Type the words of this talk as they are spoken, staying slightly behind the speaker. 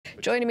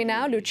Joining me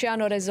now,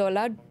 Luciano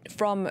Rezzolla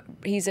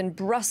he's in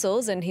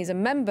Brussels and he's a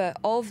member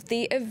of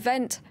the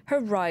Event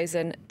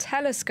Horizon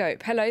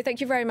Telescope. Hello,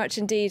 thank you very much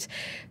indeed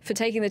for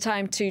taking the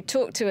time to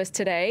talk to us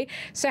today.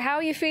 So how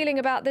are you feeling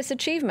about this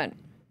achievement?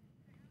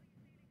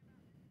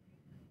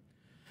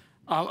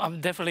 I'm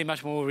definitely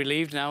much more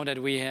relieved now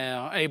that we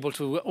are able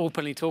to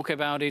openly talk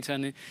about it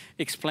and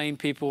explain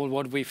people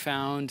what we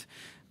found.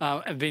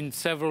 Have been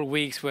several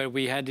weeks where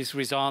we had this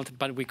result,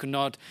 but we could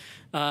not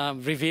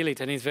reveal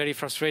it, and it's very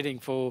frustrating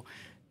for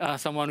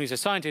someone who's a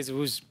scientist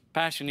whose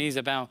passion is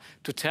about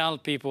to tell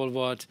people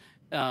what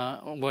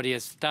he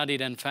has studied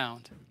and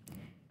found.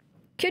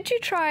 Could you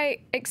try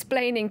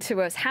explaining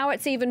to us how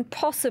it's even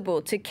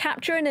possible to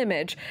capture an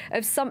image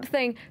of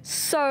something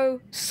so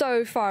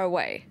far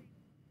away?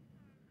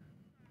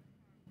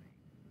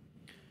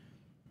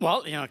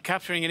 Well,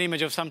 capturing an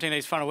image of something that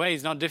is far away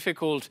is not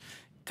difficult.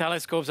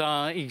 Telescopes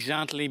are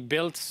exactly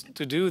built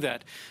to do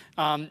that.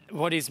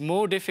 What is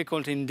more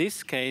difficult in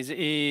this case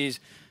is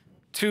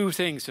two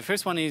things. The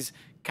first one is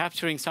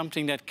capturing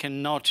something that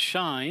cannot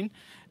shine,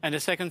 and the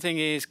second thing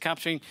is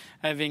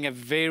having a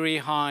very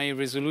high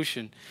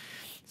resolution.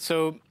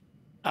 So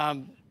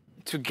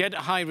to get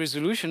high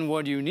resolution,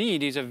 what you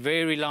need is a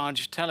very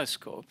large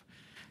telescope.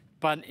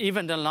 But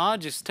even the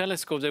largest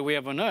telescopes that we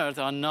have on Earth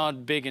are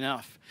not big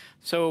enough.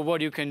 So what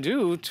you can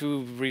do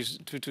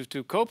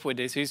to cope with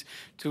this is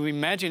to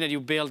imagine that you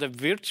build a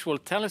virtual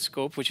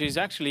telescope, which is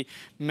actually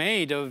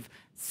made of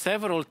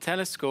several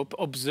telescopes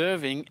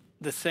observing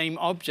the same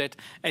object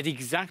at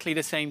exactly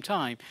the same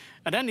time.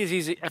 And then this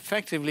is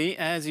effectively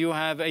as you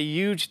have a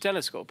huge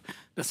telescope,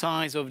 the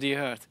size of the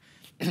Earth.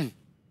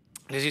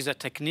 This is a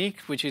technique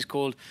which is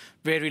called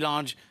very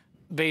large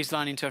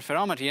baseline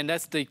interferometry, and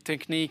that's the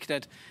technique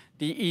that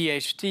the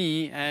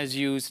EHT has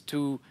used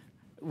to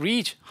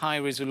reach high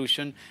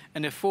resolution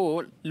and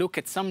therefore look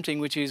at something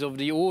which is of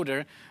the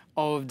order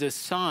of the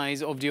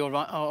size of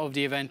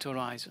the event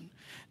horizon.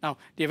 Now,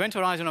 the event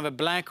horizon of a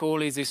black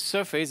hole is this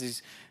surface,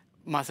 this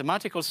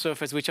mathematical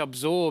surface which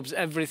absorbs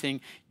everything,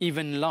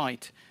 even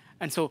light.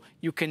 And so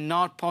you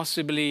cannot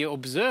possibly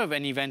observe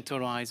an event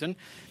horizon,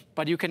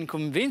 but you can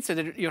convince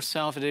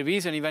yourself that there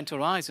is an event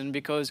horizon,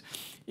 because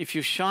if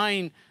you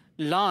shine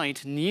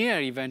light near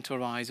event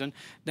horizon,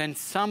 then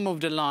some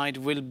of the light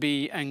will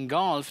be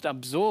engulfed,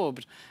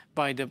 absorbed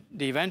by the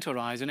event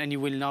horizon, and you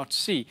will not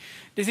see.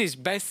 This is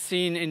best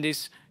seen in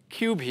this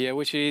cube here,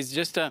 which is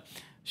just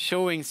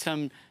showing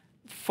some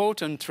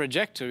photon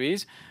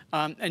trajectories.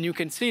 And you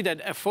can see that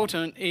a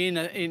photon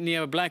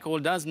near a black hole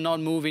does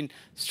not move in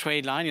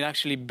straight line. It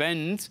actually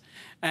bends.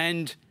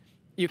 And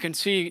you can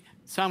see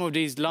some of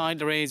these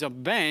light rays are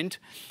bent,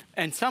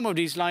 and some of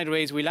these light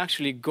rays will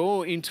actually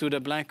go into the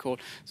black hole.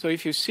 So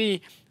if you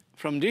see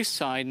from this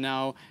side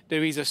now,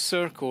 there is a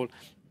circle.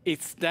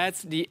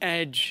 That's the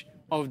edge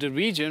of the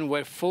region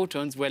where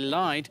photons, where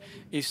light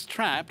is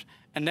trapped,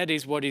 and that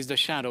is what is the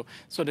shadow.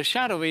 So the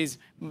shadow is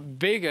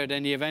bigger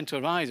than the event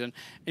horizon.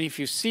 And if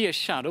you see a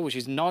shadow, which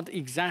is not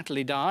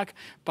exactly dark,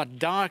 but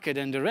darker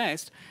than the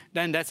rest,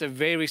 then that's a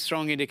very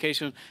strong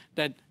indication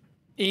that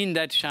in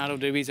that shadow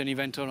there is an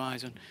event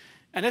horizon.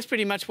 And that's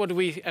pretty much what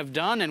we have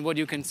done, and what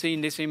you can see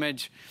in this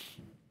image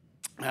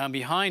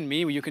behind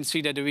me. You can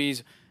see that there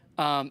is,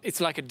 it's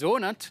like a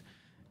donut,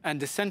 and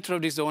the center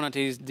of this donut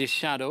is this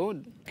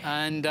shadow,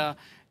 and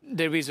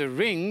there is a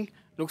ring,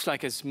 looks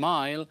like a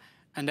smile,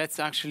 and that's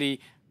actually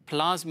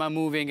plasma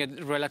moving at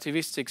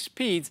relativistic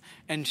speeds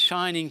and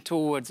shining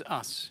towards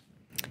us.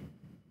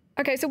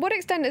 Okay, so what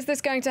extent is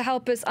this going to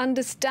help us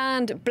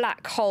understand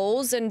black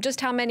holes, and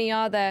just how many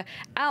are there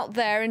out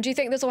there, and do you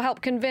think this will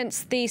help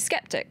convince the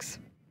skeptics?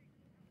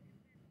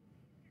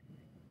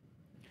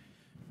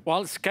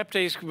 Well,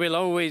 skeptics will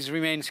always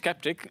remain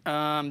skeptic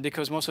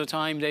because most of the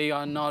time they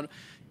are not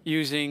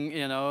using,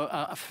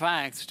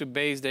 facts to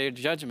base their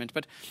judgment.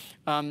 But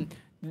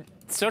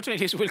certainly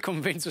this will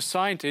convince the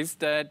scientists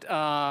that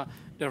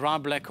there are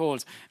black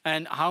holes.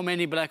 And how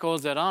many black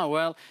holes there are?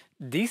 Well,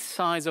 this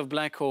size of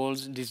black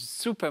holes, these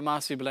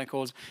supermassive black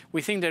holes,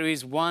 we think there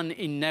is one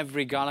in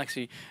every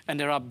galaxy, and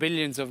there are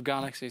billions of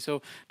galaxies.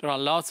 So there are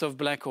lots of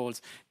black holes.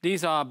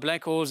 These are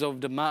black holes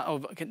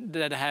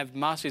that have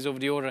masses of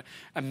the order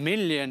 1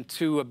 million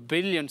to 1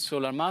 billion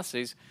solar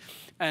masses.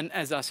 And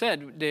as I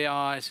said, they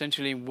are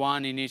essentially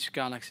one in each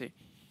galaxy.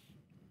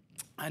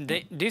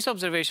 And this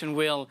observation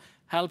will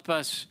help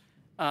us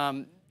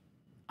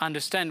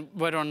understand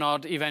whether or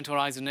not event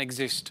horizon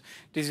exists.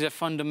 This is a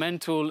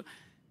fundamental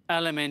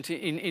element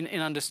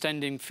in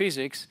understanding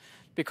physics,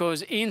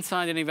 because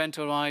inside an event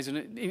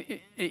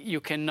horizon, you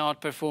cannot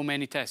perform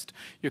any test.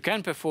 You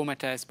can perform a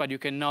test, but you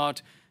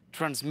cannot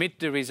transmit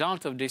the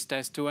result of this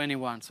test to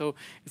anyone. So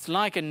it's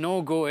like a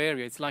no-go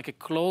area. It's like a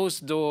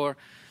closed door.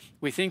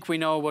 We think we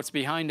know what's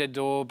behind the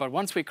door, but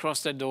once we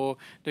cross the door,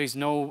 there is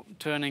no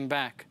turning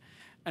back.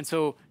 And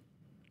so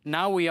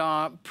now we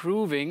are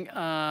proving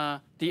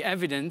the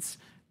evidence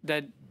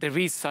that there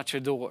is such a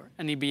door,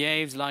 and it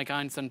behaves like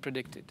Einstein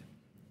predicted.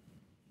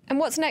 And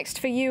what's next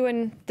for you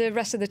and the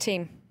rest of the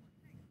team?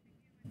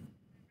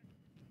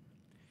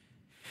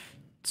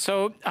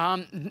 So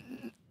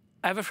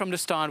ever from the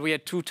start, we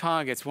had two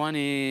targets. One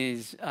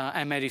is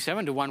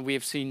M87, the one we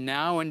have seen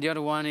now, and the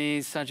other one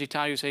is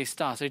Sagittarius A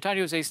star.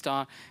 Sagittarius A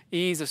star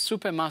is a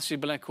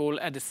supermassive black hole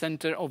at the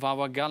center of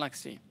our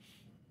galaxy.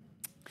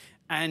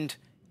 And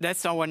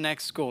that's our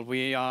next goal.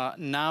 We are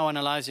now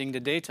analyzing the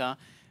data,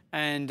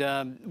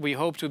 and we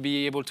hope to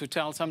be able to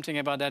tell something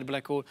about that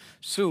black hole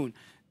soon.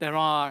 There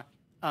are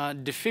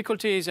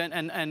difficulties and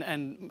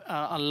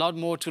a lot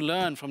more to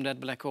learn from that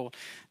black hole.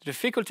 The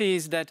difficulty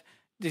is that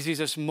this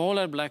is a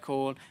smaller black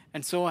hole,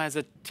 and so has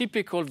a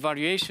typical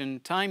variation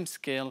time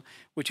scale,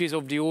 which is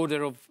of the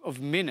order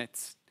of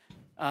minutes,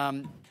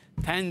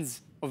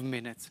 tens of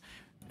minutes.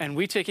 And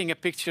we're taking a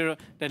picture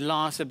that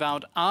lasts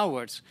about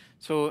hours.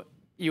 So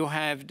you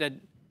have that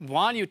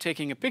while you're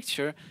taking a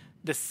picture,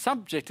 the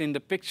subject in the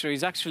picture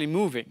is actually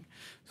moving.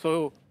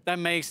 So that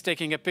makes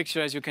taking a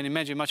picture, as you can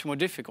imagine, much more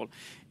difficult.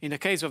 In the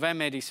case of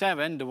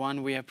M87, the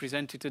one we have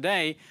presented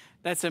today,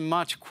 that's a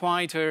much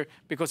quieter,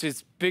 because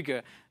it's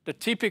bigger. The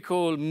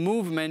typical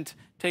movement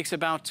takes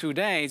about 2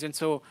 days, and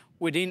so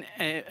within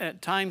a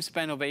time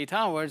span of 8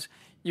 hours,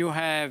 you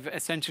have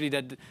essentially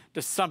that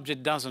the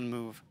subject doesn't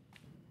move.